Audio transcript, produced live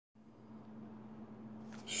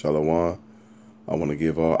Shalom. I want to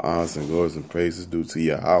give all honors and glories and praises due to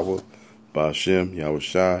Yahweh, Ba'ashem, Yahweh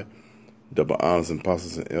Shai, double honors and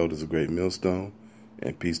apostles and elders of Great Millstone,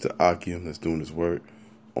 and peace to Akim that's doing his work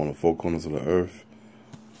on the four corners of the earth.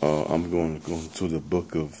 I'm going to go to the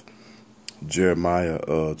book of Jeremiah,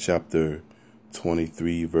 chapter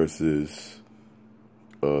 23, verses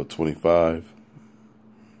 25.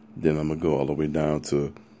 Then I'm going to go all the way down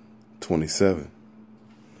to 27.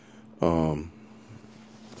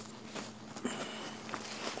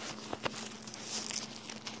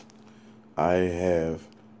 I have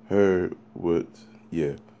heard what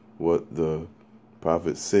the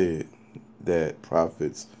prophet said, that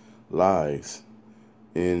prophets lies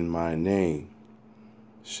in my name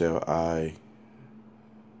shall I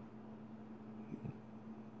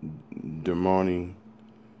demanding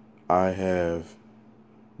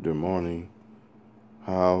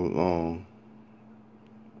how long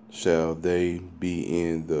shall they be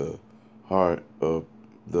in the heart of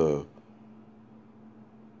the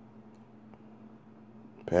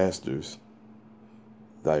pastors,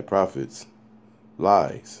 thy prophets,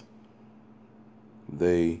 lies.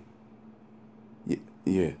 The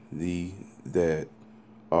that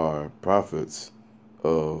are prophets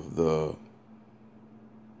of the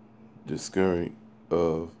discouraging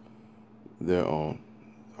of their own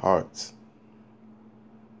hearts,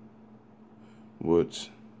 which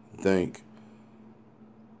think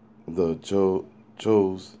the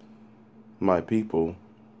chose my people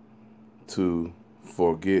to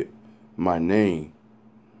forget my name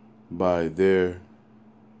by their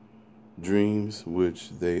dreams,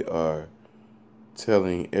 which they are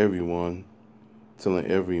telling every man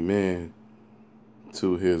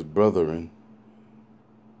to his brethren,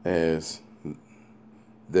 as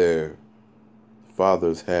their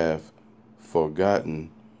fathers have forgotten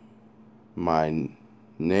my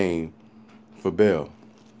name for Baal.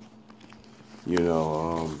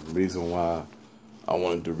 Reason why I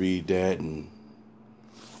wanted to read that and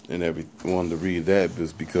wanted to read that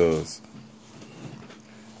is because,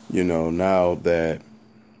 now that,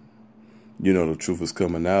 the truth is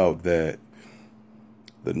coming out that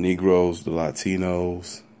the Negroes, the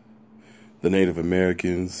Latinos, the Native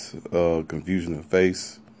Americans, confusion of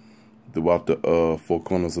face throughout the four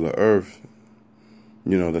corners of the earth,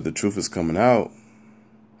 that the truth is coming out,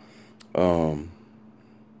 now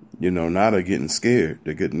they're getting scared.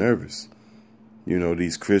 They're getting nervous.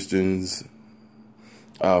 These Christians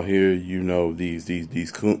out here,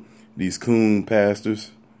 these coon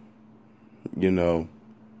pastors, now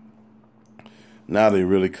they're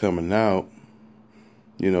really coming out,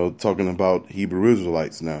 talking about Hebrew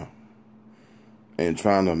Israelites now, and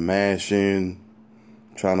trying to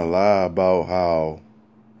trying to lie about how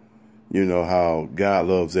God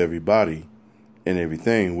loves everybody and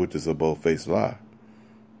everything, which is a bold-faced lie.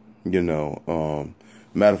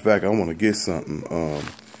 Matter of fact, I want to get something,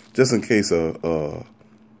 just in case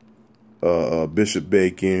Bishop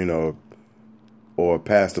Bacon or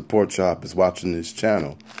Pastor Porkchop is watching this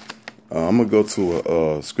channel. I'm going to go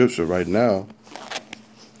to a scripture right now,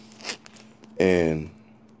 and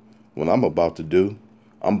what I'm about to do,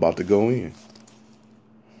 I'm about to go in.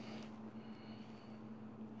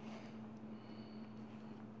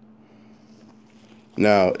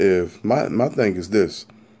 Now, if my thing is this,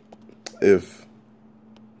 if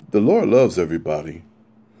the Lord loves everybody,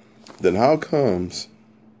 then how comes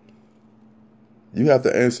you have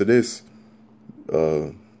to answer this,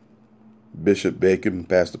 Bishop Bacon,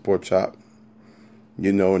 Pastor Porkchop,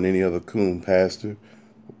 and any other coon pastor?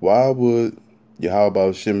 Why would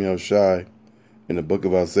Yahweh Shem Shai in the book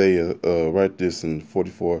of Isaiah write this in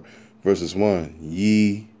 44 verses 1?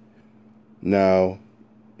 Ye now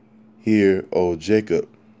hear, O Jacob,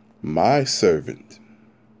 my servant,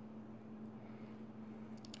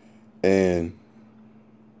 and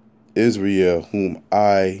Israel, whom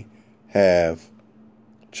I have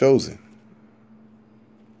chosen.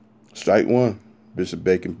 Strike one, Bishop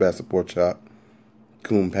Bacon, Pastor Porkchop,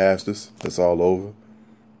 coon pastors, that's all over.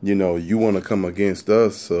 You want to come against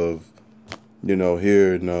us of,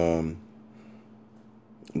 here in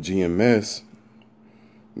GMS,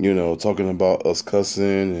 talking about us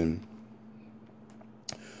cussing and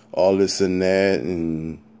all this and that,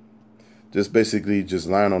 and just basically just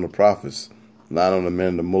lying on the prophets, lying on the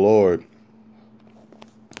men of the Lord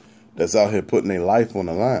that's out here putting their life on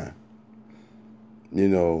the line.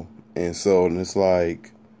 And it's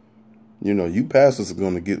like, you pastors are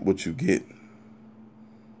going to get what you get,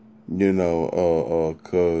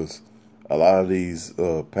 because a lot of these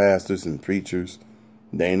pastors and preachers,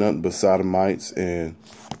 they ain't nothing but sodomites and,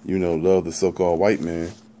 love the so-called white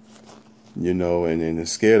man, and they're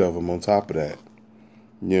scared of them on top of that.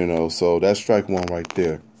 You know, so that's strike one right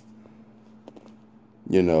there.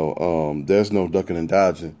 You know, there's no ducking and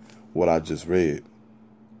dodging what I just read.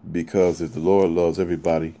 Because if the Lord loves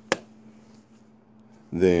everybody,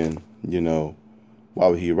 then, you know, why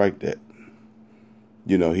would he write that?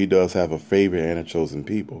 You know, he does have a favorite and a chosen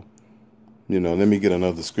people. You know, let me get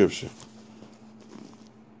another scripture.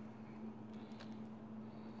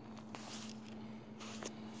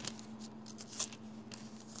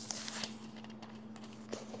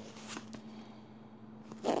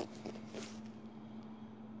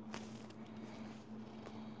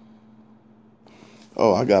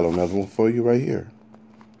 Oh, I got another one for you right here.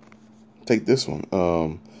 Take this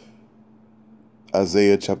one.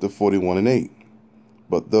 Isaiah chapter 41 and 8.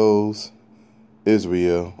 But those,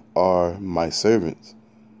 Israel, are my servants,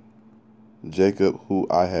 Jacob, who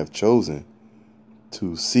I have chosen,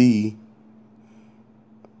 to seed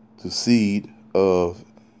of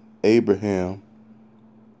Abraham,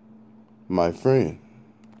 my friend.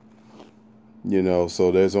 You know,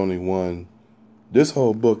 so there's only one. This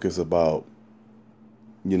whole book is about,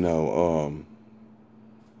 you know,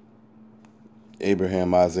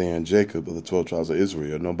 Abraham, Isaiah, and Jacob of the 12 tribes of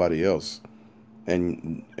Israel, nobody else.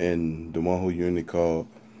 And the one who you call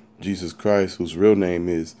Jesus Christ, whose real name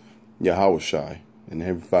is Yahweh Shai, and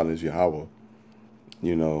Heavenly Father is Yahweh,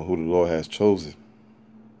 you know, who the Lord has chosen.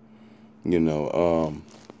 You know,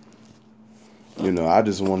 I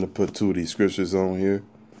just wanted to put two of these scriptures on here,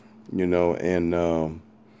 you know, and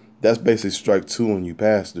that's basically strike two on you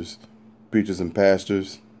pastors, preachers and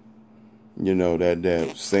pastors, you know,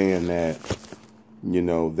 that saying that, you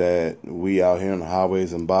know, that we out here on the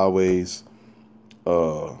highways and byways,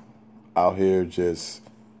 out here just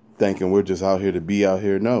thinking we're just out here to be out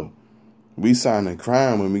here. No, we signing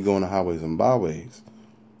crime when we go on the highways and byways.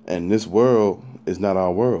 And this world is not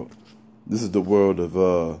our world. This is the world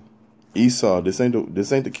of Esau. This ain't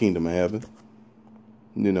the kingdom of heaven.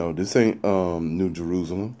 You know, this ain't New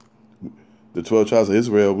Jerusalem. The 12 tribes of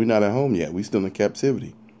Israel, we're not at home yet. We still in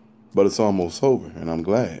captivity. But it's almost over, and I'm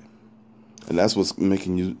glad. And that's what's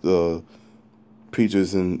making you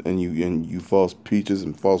preachers and you false preachers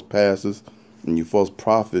and false pastors and you false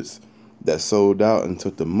prophets that sold out and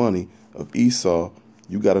took the money of Esau.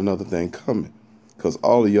 You got another thing coming, because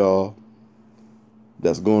all of y'all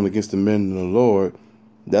that's going against the men of the Lord,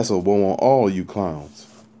 that's a woe on all you clowns.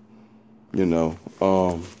 You know,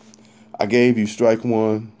 I gave you strike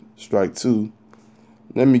one, strike two.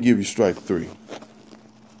 Let me give you strike three.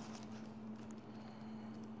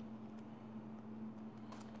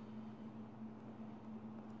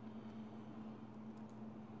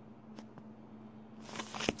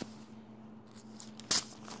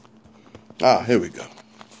 Here we go.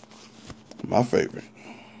 My favorite.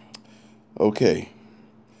 Okay.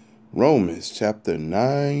 Romans chapter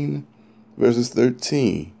 9, verses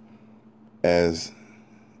 13. As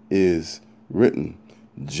is written,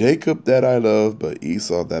 Jacob that I love, but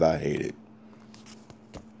Esau that I hated.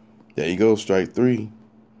 There you go, strike three.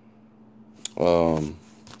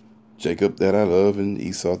 Jacob that I love and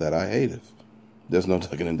Esau that I hated. There's no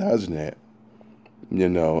tucking and dodging that. You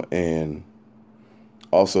know, and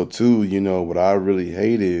also, too, you know, what I really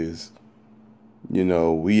hate is, you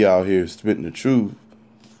know, we out here spitting the truth,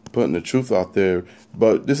 putting the truth out there.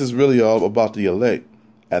 But this is really all about the elect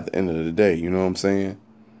at the end of the day. You know what I'm saying?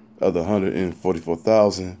 Of the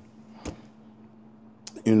 144,000,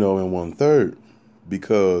 you know, and 1/3.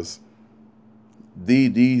 Because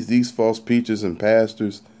these false preachers and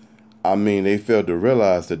pastors, I mean, they failed to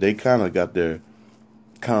realize that they kind of got their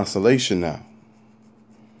consolation now.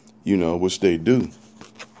 You know, which they do.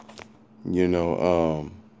 You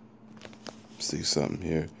know, see something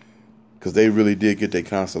here, because they really did get their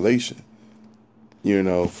consolation, you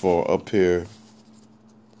know, for up here,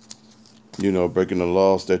 you know, breaking the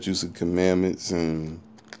law, statutes, and commandments, and,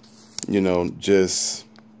 you know, just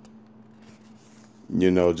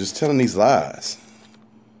telling these lies,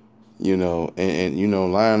 you know, and you know,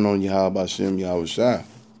 lying on Yahweh Hashem, Yahweh Shai,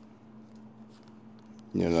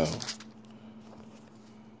 you know.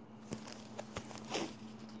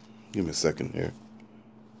 Give me a second here.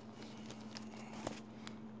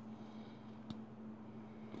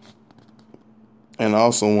 And I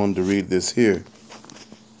also wanted to read this here.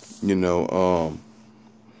 You know,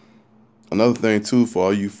 another thing too, for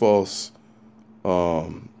all you false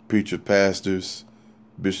preacher pastors,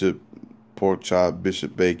 Bishop Porkchop,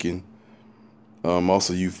 Bishop Bacon,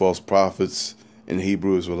 also you false prophets in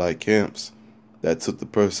Hebrew Israelite camps that took the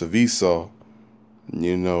purse of Esau,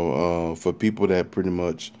 you know, for people that pretty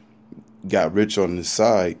much got rich on this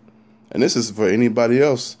side. And this is for anybody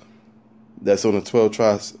else that's on the 12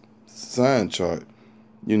 tribes sign chart.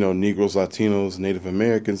 Negroes, Latinos, Native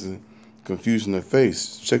Americans, and confusion of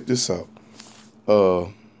face. Check this out.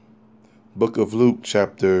 Book of Luke,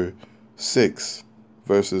 chapter 6,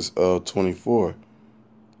 verses 24.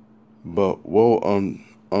 But woe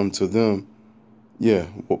unto them,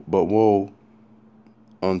 but woe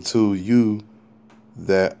unto you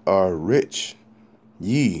that are rich,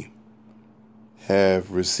 ye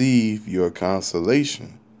have received your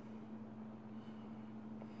consolation.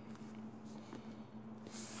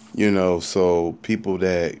 So people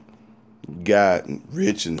that got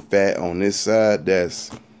rich and fat on this side,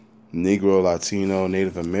 that's Negro, Latino,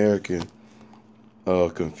 Native American,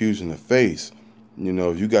 confusion of face.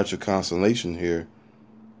 If you got your consolation here,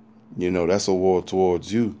 that's a war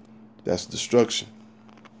towards you. That's destruction.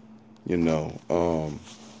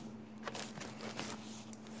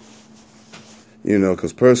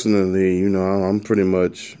 Because personally, I'm pretty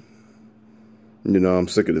much, I'm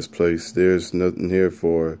sick of this place. There's nothing here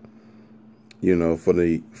for none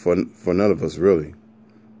of us really.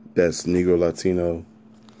 That's Negro, Latino,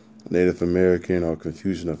 Native American, or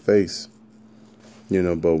confusion of face.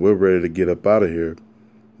 But we're ready to get up out of here.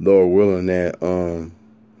 Lord willing that,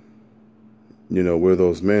 we're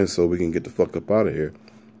those men so we can get the fuck up out of here.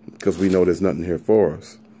 Because we know there's nothing here for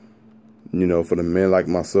us. For the men like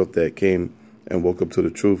myself that came and woke up to the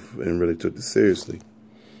truth and really took it seriously.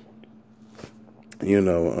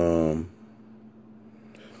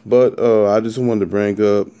 But I just wanted to bring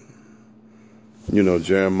up,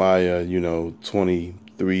 Jeremiah,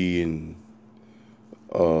 23 and,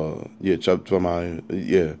 chapter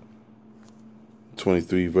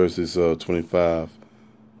 23 verses 25,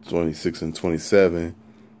 26, and 27,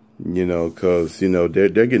 because, they're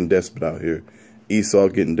getting desperate out here. Esau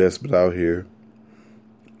getting desperate out here.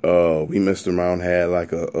 We messed around, had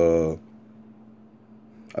like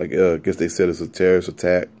I guess they said it's a terrorist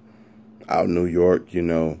attack out in New York,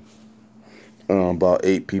 about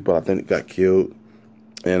 8 people, I think, got killed.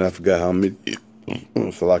 And I forgot how many,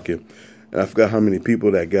 and I forgot how many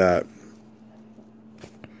people that got,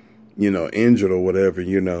 injured or whatever,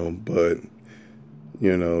 but,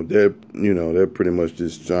 they're pretty much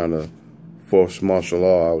just trying to force martial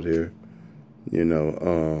law out here,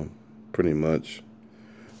 pretty much.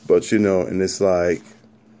 But, and it's like,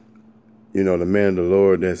 the man of the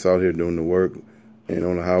Lord that's out here doing the work, and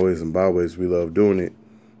on the highways and byways, we love doing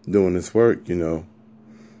this work,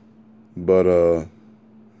 But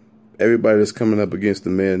everybody that's coming up against the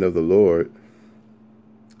man of the Lord,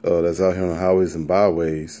 that's out here on the highways and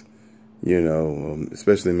byways,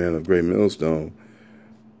 especially man of Great Millstone,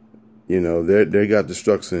 they got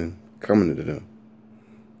destruction coming to them,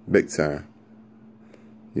 big time,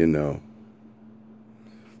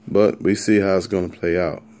 But we see how it's going to play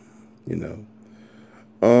out, You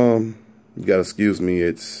gotta excuse me,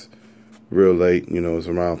 it's real late, it's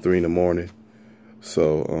around 3 in the morning.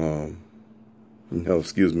 So,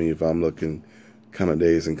 excuse me if I'm looking kind of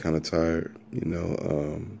dazed and kind of tired,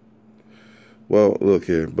 Well, look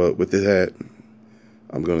here, but with that,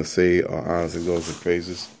 I'm going to say our honors and glories and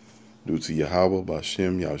praises due to Yahweh,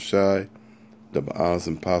 Bashem, Yahushai, the honors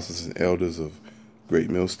and apostles and elders of Great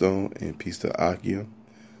Millstone, and peace to Akia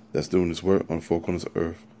that's doing this work on the four corners of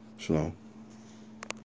earth. Shalom.